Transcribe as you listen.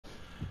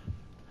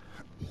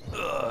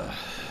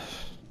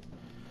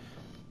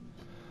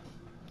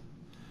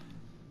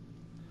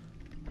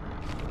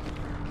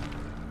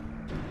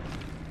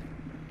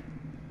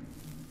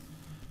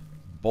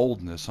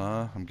Boldness,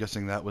 huh? I'm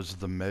guessing that was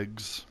the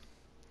Megs.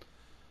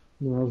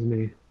 No, that was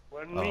me.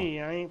 Wasn't Oh. me.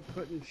 I ain't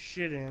putting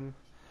shit in.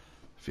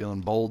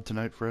 Feeling bold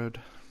tonight, Fred?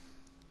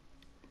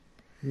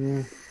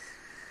 Yeah.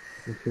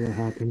 Let's see what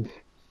happens.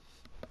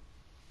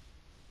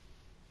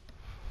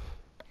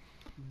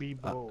 Be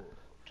bold.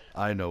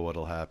 I know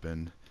what'll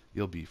happen.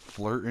 You'll be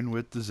flirting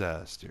with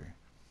disaster.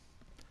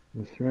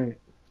 That's right.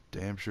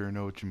 Damn sure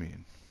know what you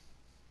mean.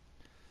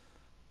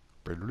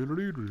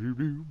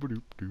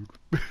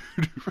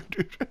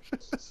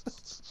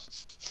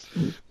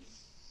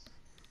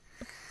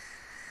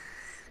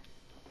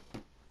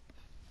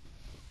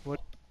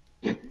 What?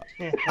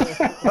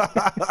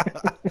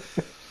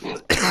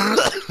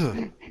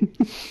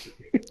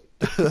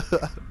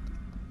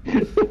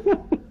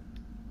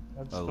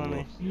 That's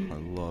funny. I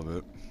love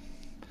it.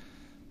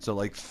 So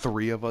like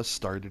 3 of us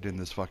started in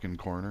this fucking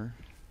corner.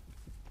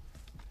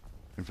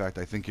 In fact,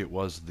 I think it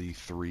was the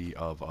 3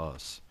 of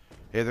us.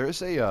 Hey, there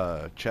is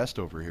a chest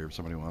over here if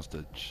somebody wants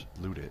to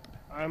loot it.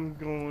 I'm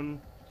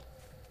going.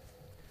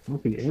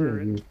 Must be For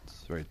air you.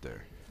 It's right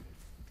there.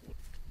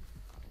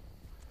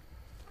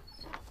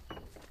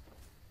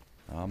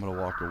 I'm gonna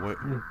walk away.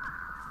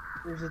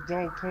 There's a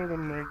dog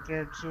totem right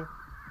there too.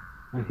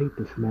 I hate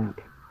this map.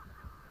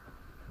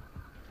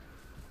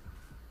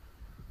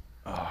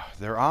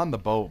 They're on the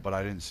boat, but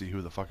I didn't see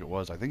who the fuck it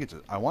was. I think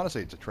I want to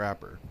say it's a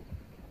trapper.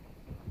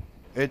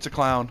 It's a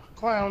clown.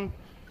 Clown.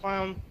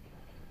 Clown.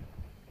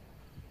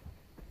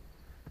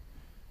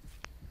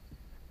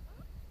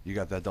 You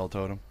got that Del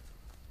Totem?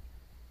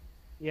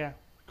 Yeah.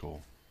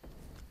 Cool.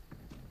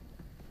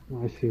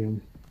 Oh, I see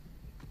him.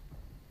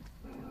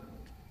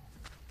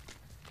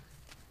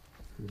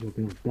 He's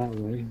looking up that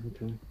way.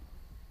 Okay.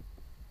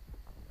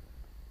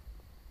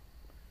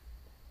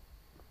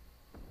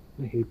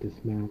 I hate this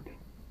map.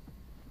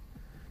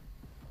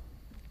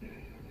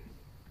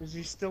 Is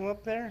he still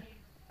up there?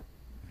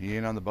 He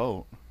ain't on the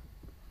boat.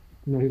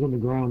 No, he's on the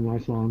ground when I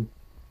saw him.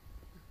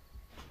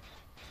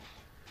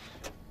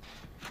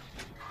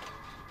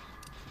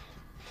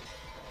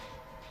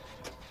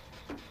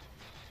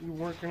 You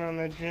working on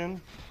that gen?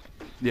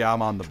 Yeah,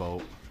 I'm on the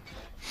boat.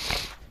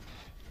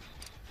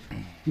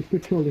 He's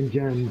patrolling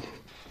gens.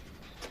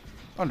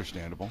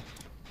 Understandable.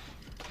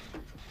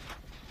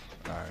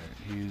 Alright,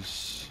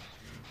 he's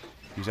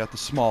at the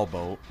small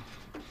boat.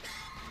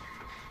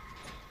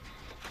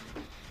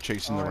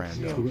 Chasing the Oh, I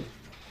see rando. him.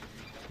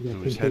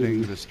 Who is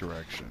heading this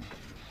direction.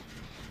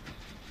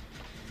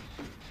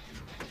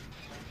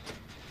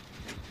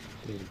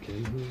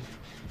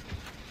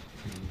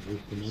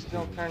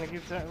 Still trying to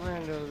get that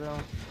rando though.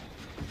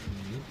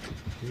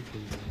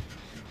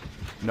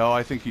 No,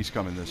 I think he's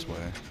coming this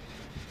way.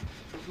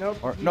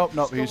 Nope. Or, nope, he's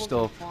looking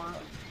still... for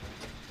it.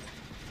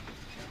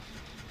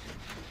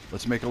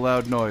 Let's make a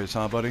loud noise,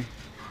 huh, buddy?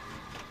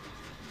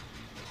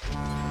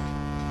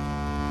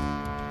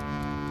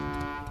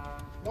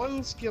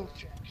 One skill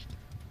check.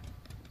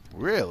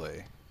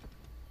 Really?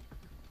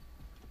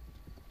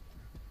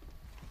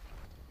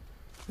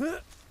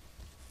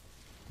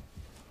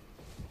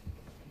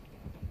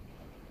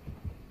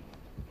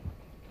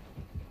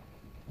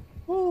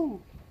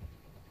 Woo!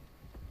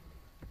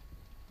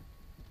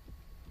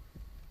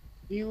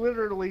 He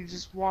literally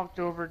just walked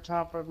over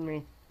top of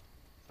me.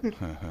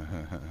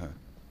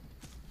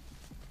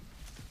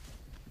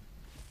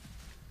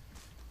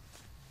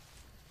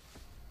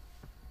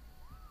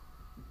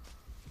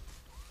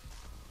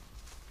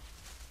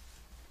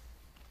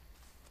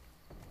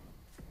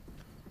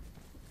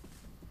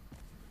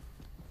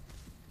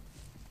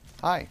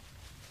 Hi.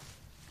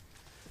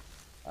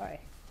 Hi.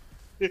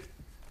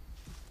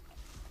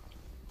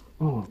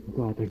 Oh,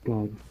 God, thank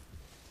God.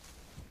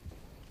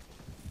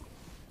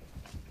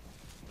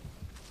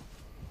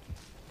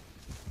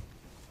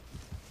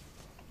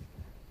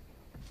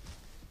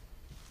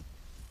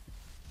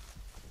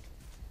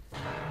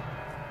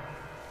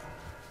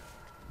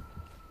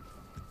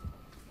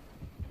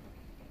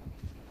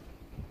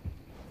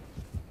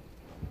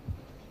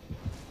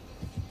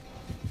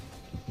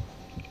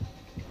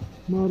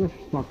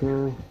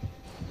 Motherfucker.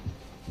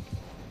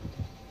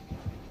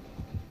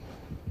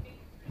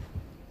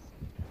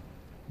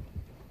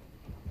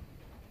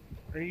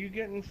 Are you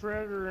getting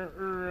Fred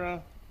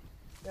or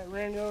that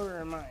rando or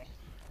am I?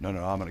 No,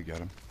 I'm gonna get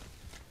him.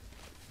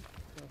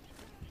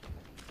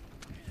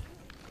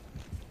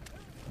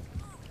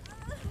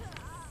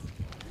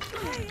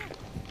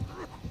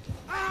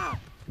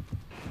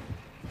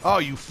 Oh,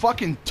 you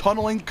fucking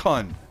tunneling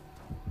cunt.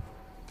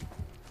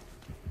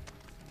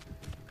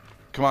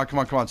 Come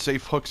on.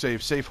 Safe hook, safe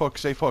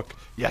hook.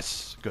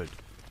 Yes, good.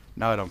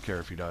 Now I don't care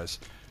if he dies.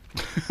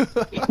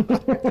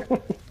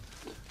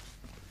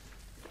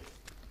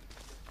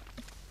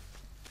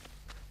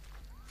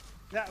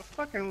 That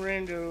fucking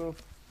rando.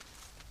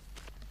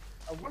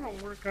 I want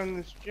to work on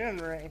this gen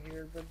right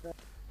here, but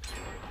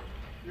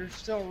you're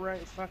still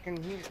right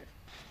fucking here.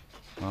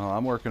 Well,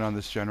 I'm working on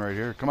this gen right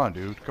here. Come on,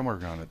 dude. Come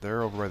work on it.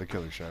 They're over by the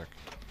killer shack.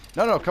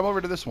 No, come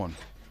over to this one.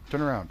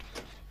 Turn around.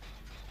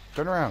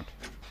 Turn around.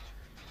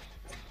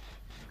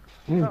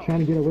 I am trying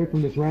to get away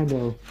from this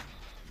rando.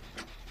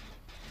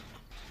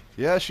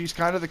 Yeah, she's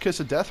kind of the kiss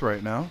of death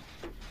right now.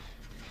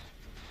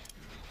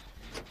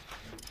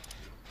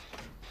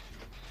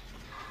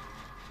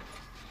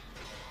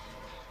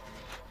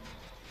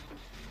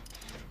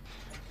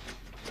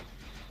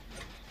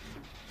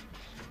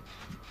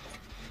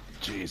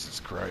 Jesus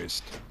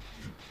Christ.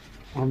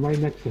 I'm right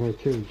next to her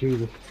too.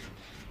 Jesus.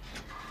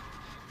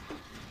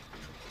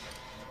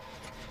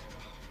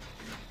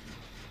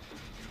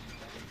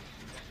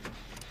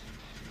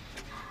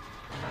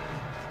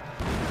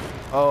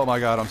 Oh my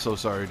god, I'm so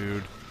sorry,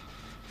 dude.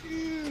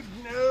 Dude,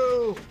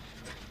 no.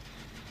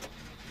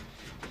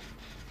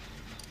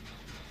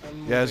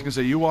 Yeah, I was gonna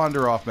say, you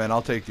wander off, man.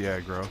 I'll take the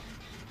aggro.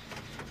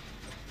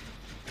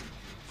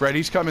 Fred,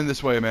 he's coming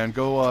this way, man.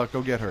 Go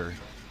get her.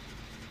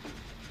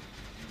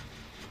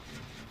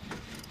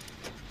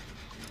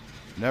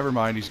 Never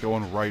mind, he's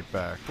going right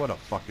back. What a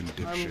fucking I'm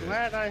dipshit.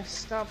 glad I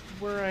stopped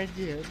where I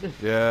did.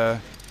 Yeah.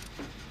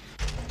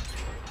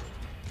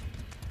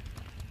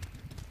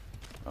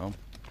 Oh.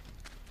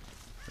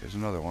 There's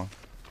another one.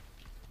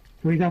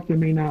 He's after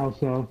me now,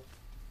 so.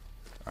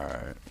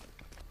 Alright.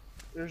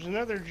 There's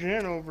another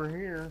gen over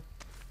here.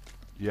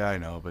 Yeah, I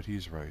know, but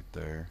he's right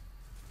there.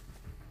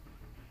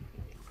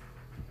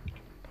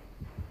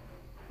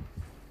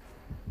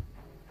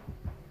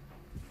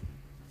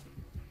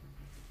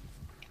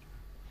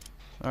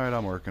 Alright,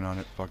 I'm working on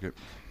it. Fuck it.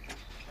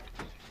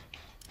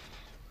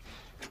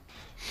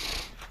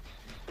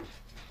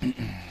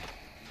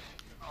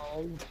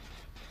 Oh,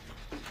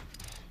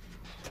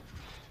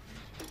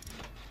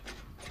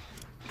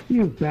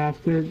 You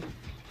bastard.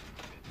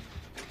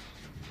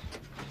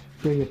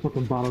 Bring your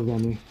fucking bottles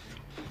on me.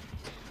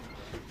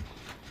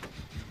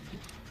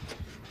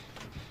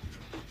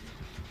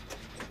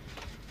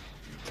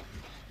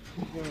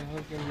 I'm gonna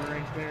hook him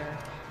right there.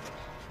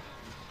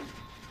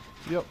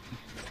 Yep.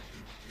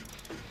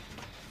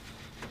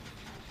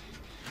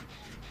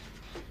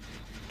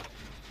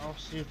 I'll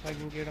see if I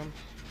can get him.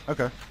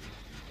 Okay.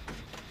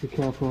 Be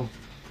careful.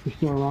 He's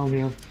still around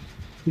here.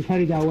 He's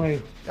heading that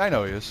way. I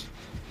know he is.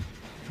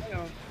 I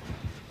know.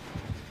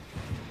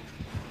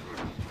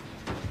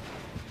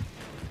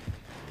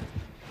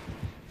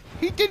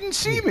 He didn't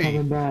see He's me!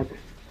 coming back.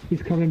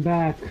 He's coming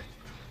back.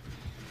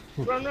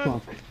 Oh, Run, run.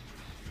 fuck.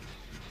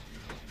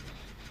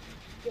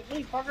 Get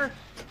me, fucker.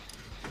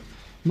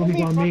 No, he's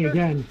me, on me fucker.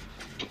 again.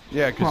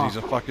 Yeah, because he's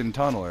a Fuck. fucking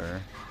tunneler.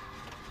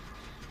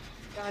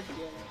 God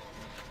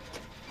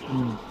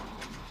damn it.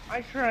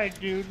 I tried,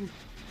 dude.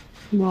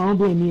 No, I don't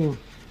blame you.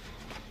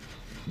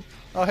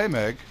 Oh, hey,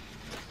 Meg.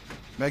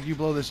 Meg, you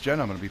blow this gen,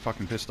 I'm gonna be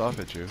fucking pissed off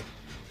at you.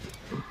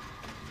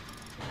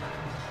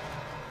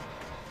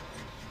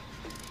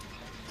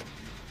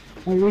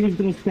 Are you really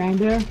gonna stand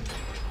there?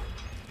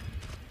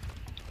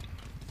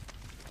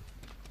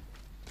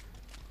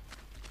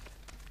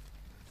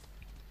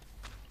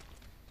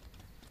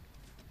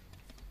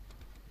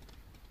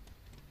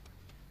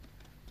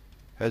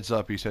 Heads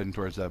up, he's heading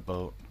towards that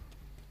boat.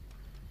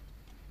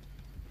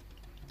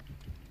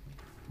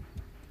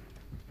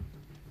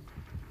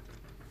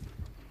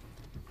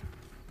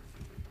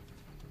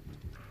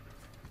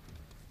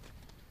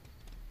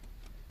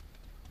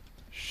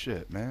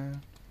 Shit,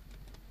 man.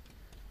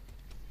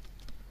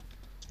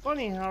 It's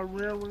funny how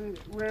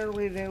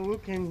rarely they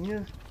look in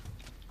here.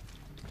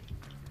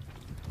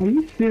 Are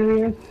you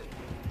serious?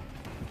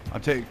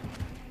 I'm taking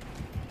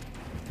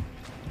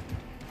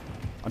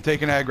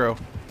aggro.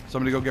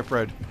 Somebody go get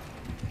Fred.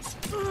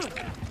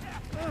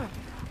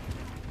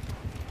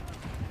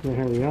 Well,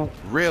 hurry up.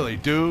 Really,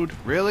 dude?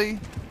 Really?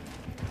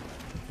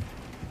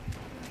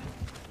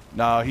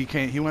 No, he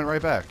can't. He went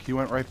right back. He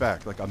went right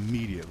back, like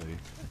immediately.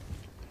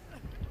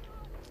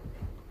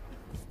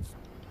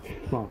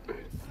 Fuck.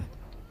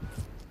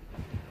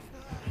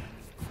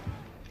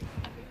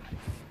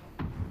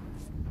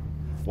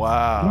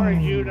 Wow. Sorry,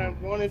 dude. I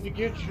wanted to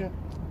get you.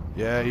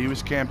 Yeah, he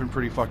was camping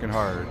pretty fucking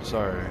hard.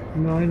 Sorry.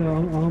 No, I know.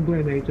 I don't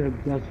blame Nature.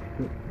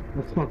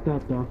 That's fucked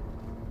up, though.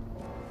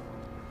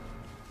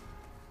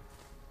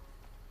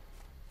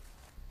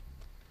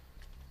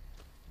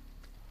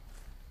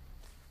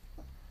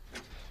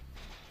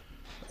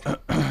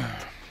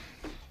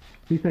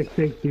 He's like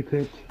safety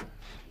pitch.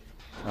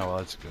 Oh, well,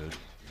 that's good.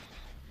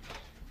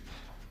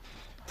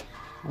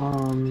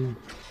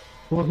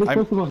 Well, his, I'm-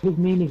 first of all, his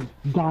name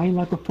is Dying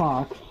Like a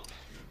Fox.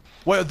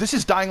 Wait, this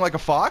is Dying Like a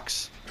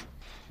Fox?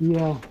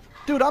 Yeah.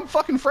 Dude, I'm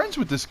fucking friends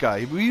with this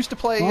guy. We used to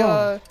play,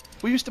 Oh.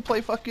 we used to play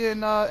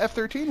fucking,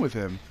 F-13 with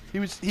him.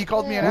 He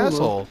called me an Yeah.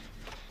 asshole.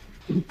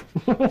 There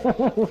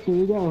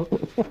you go.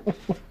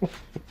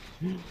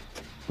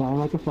 Dying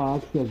Like a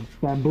Fox,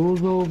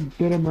 Bamboozle,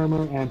 Bitter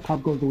Murmur, and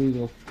Pop Goes the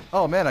Weasel.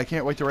 Oh man, I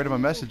can't wait to write him a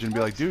message and be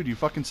like, dude, you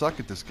fucking suck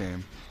at this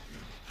game.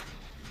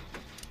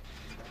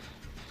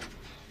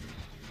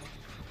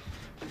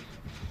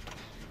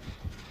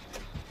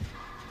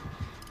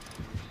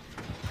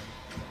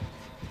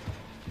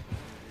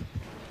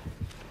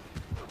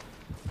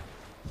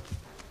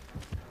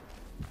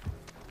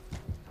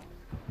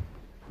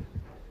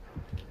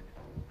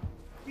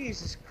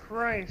 Jesus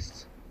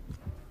Christ.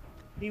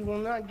 He will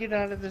not get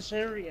out of this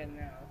area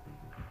now.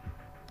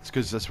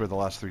 because that's where the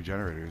last 3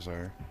 generators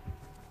are.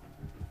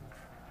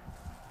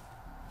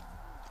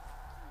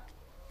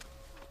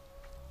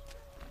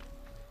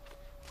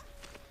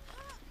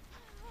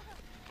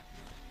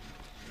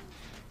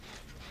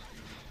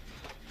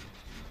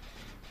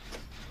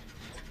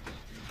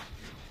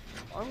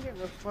 I'm getting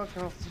the fuck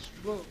off this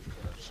boat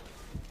first.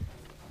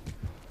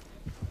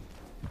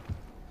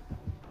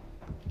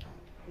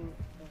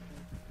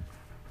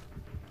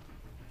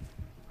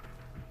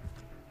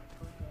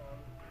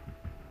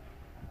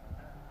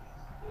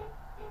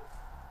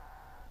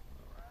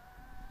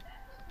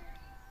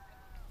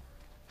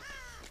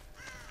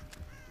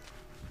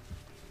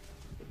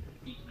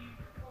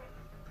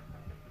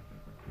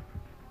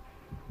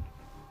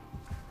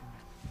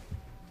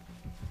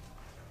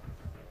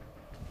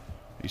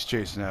 He's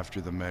chasing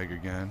after the Meg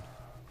again.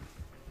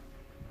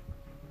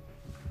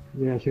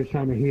 Yeah, she was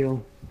trying to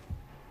heal.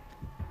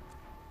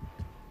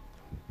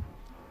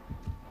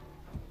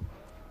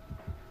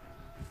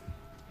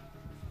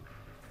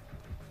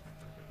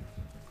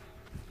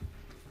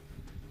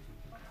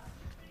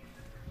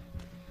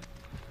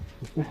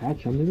 Is the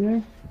hatch under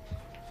there?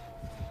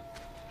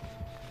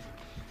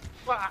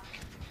 Fuck!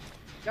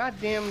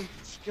 Goddamn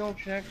skill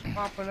checks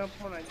popping up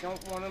when I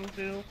don't want them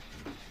to.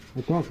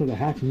 I thought so the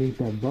hatch beneath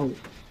that boat.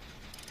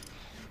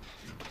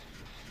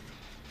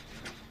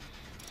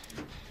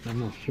 I'm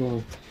not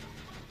sure.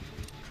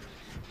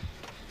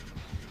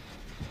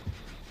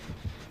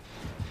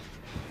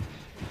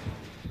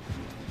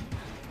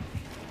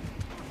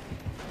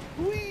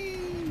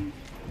 Whee!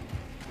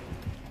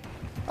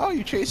 Oh,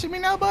 you chasing me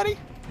now, buddy?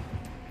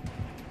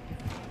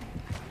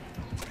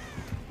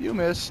 You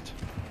missed.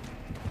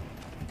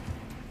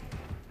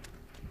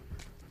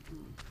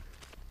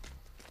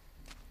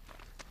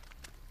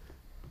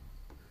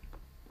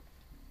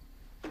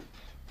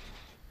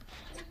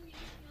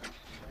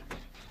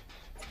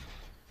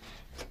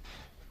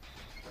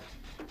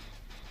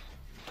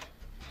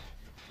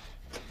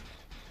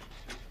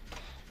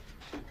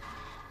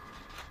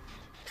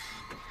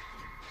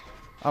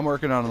 I'm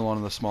working on the one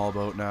on the small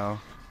boat now.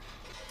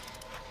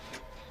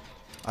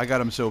 I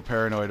got him so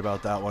paranoid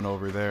about that one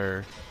over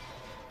there.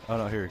 Oh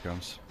no, here he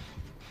comes.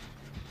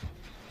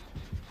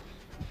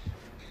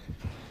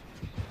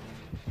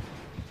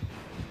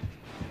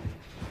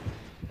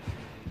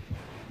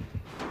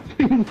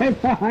 He was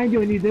right behind you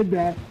when you did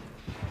that.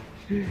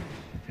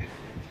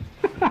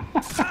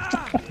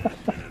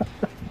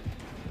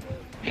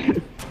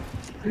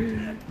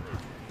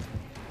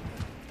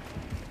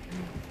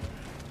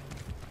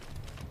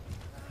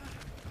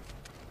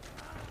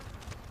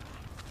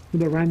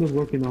 The Randall's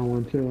working on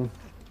one too.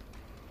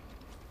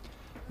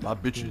 My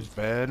bitch is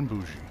bad and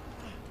bougie.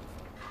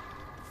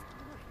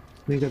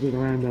 Link up to the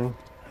Randall.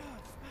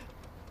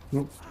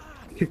 Nope.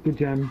 Kick the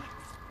gem.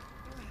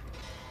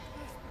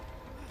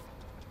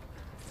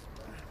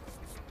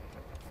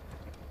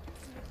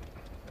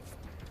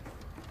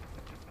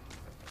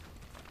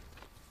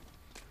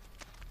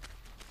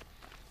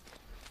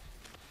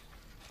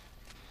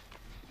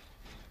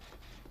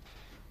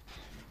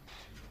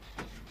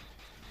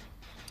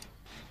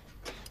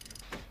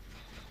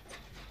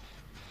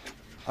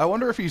 I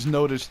wonder if he's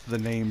noticed the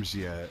names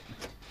yet.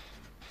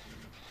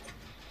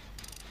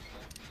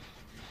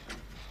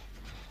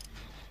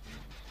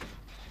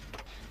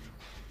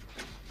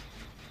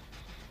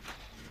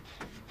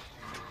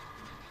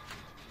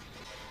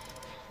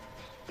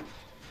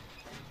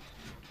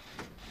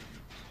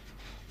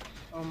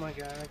 Oh my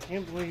god, I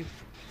can't believe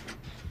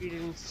he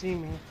didn't see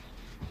me.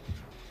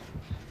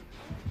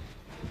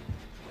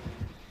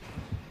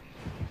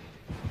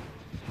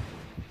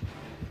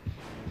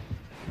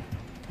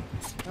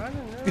 Kinda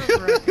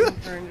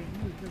nerve-wracking trying to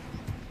do this.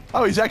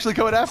 Oh, he's actually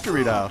coming after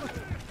me now.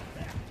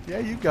 Yeah,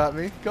 you got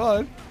me. Go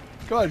on.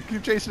 Go on,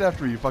 keep chasing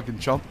after me, you fucking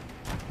chump.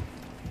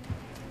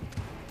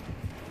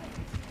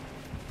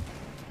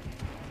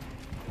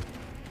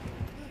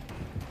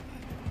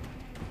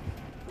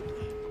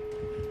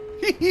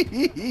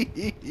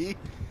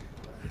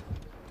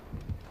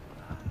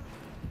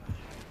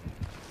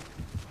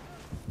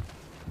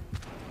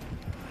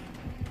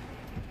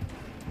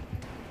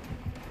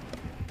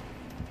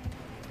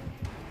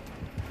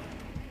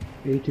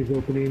 H is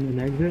opening an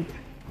exit.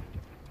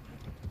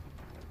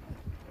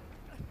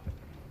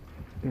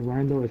 The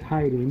Randall is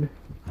hiding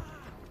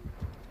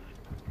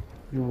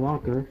in a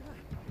locker.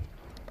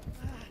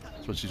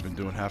 That's what she's been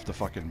doing half the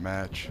fucking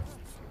match.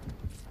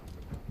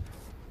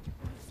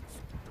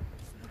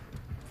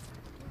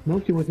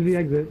 Nope, she went to the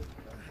exit.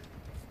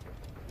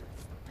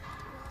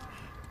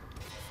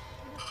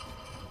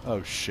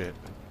 Oh shit.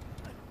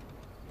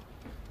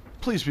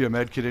 Please be a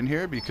medkit in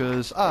here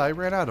because I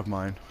ran out of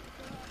mine.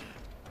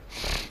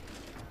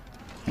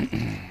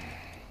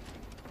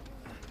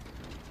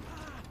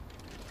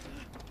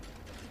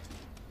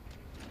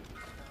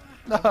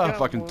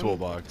 Fucking one.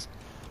 toolbox.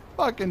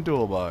 Fucking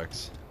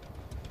toolbox.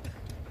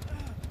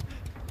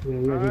 Yeah,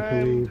 we have to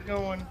I'm leave.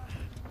 going.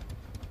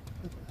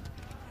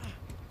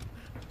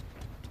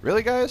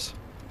 Really, guys?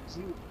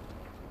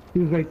 He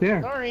was right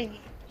there. Sorry,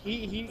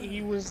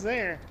 he was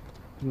there.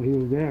 No, he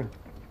was there.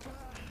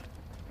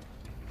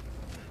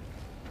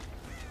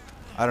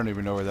 I don't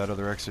even know where that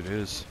other exit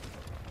is.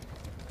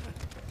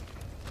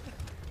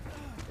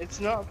 It's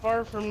not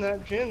far from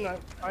that gym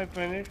I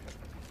finished.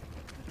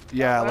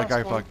 Yeah, That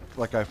last one.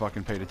 like I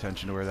fucking paid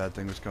attention to where that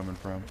thing was coming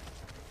from.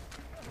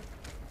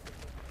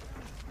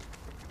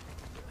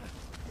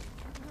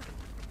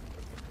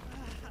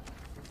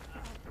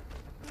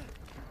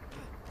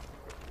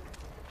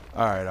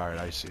 Alright,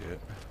 I see it.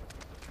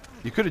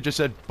 You could have just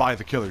said, buy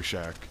the killer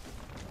shack.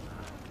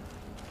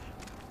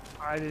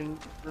 I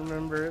didn't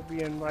remember it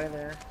being by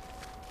there.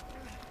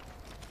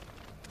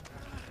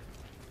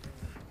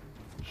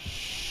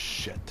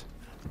 Shit.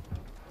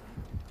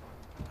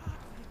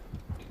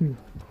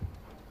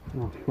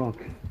 Oh, fuck.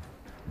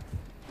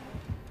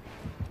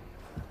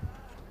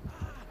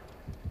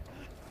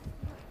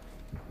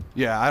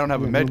 Yeah, I don't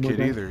have a Yeah, med no more kit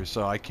di- either,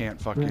 so I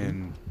can't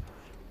fucking...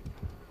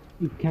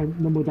 You can't,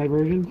 no more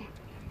diversions?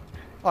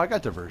 Oh, I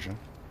got diversion.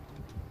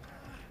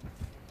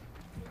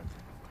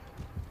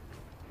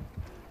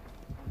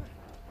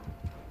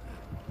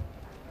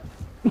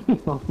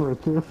 Fall for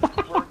it, too.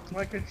 Worked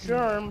like a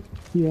charm.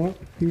 Yeah,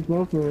 he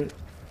fell for it.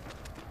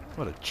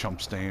 What a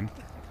chump stain.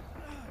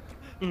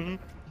 Mhm.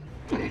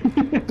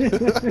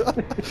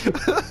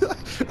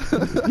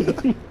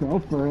 He fell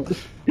for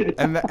it.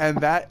 And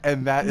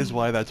that is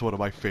why that's one of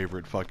my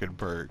favorite fucking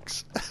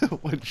perks.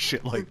 When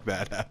shit like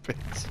that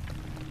happens.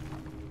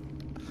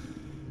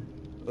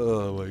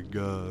 Oh my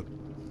god.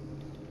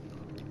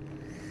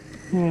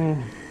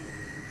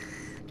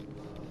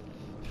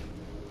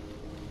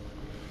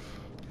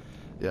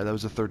 Yeah, that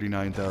was a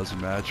 39,000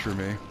 match for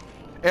me.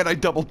 And I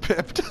double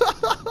pipped.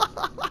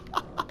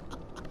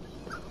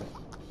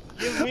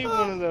 Give me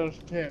one of those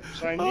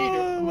tips. I need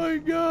Oh it. my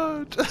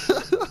god.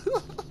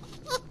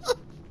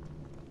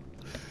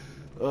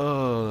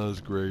 Oh, that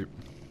was great.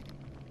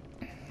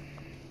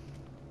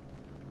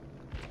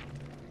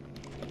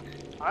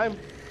 I'm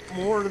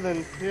more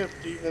than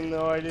pipped, even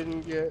though I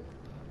didn't get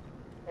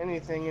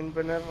anything in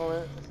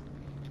benevolent.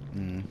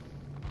 Mm.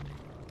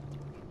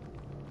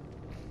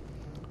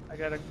 I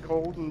got a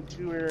gold and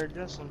 2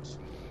 iridescence.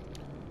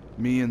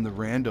 Me and the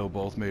rando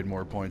both made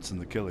more points than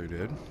the killer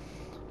did.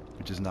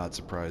 Which is not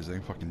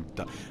surprising.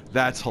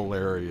 That's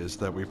hilarious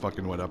that we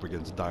fucking went up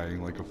against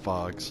dying like a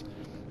fox.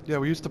 Yeah,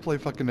 we used to play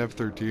fucking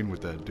F-13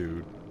 with that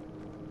dude.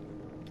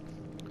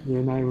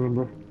 Yeah, now I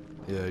remember.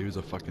 Yeah, he was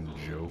a fucking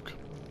joke.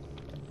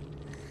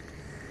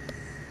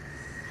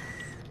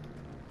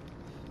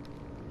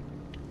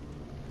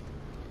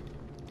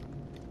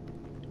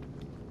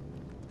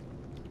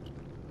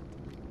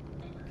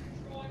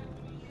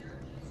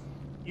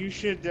 You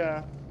should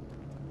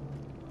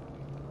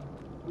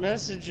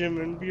message him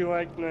and be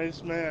like,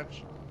 nice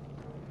match.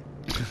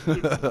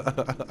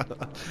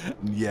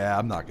 Yeah,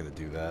 I'm not gonna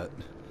do that.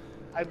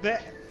 I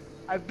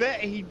bet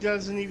he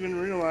doesn't even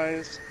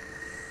realize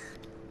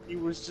he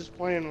was just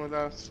playing with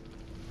us.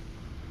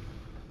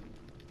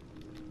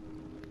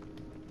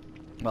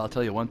 Well, I'll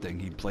tell you one thing.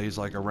 He plays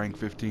like a rank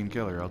 15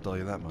 killer, I'll tell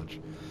you that much.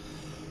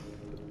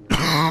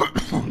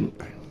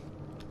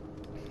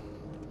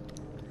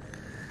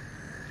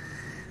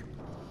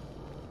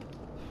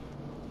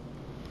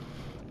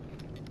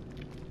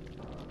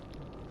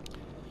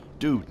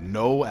 Dude,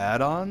 no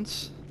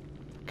add-ons?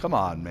 Come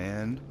on,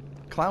 man.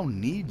 Clown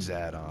needs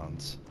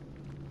add-ons.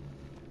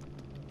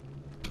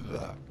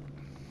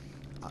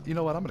 You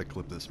know what? I'm gonna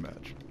clip this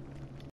match.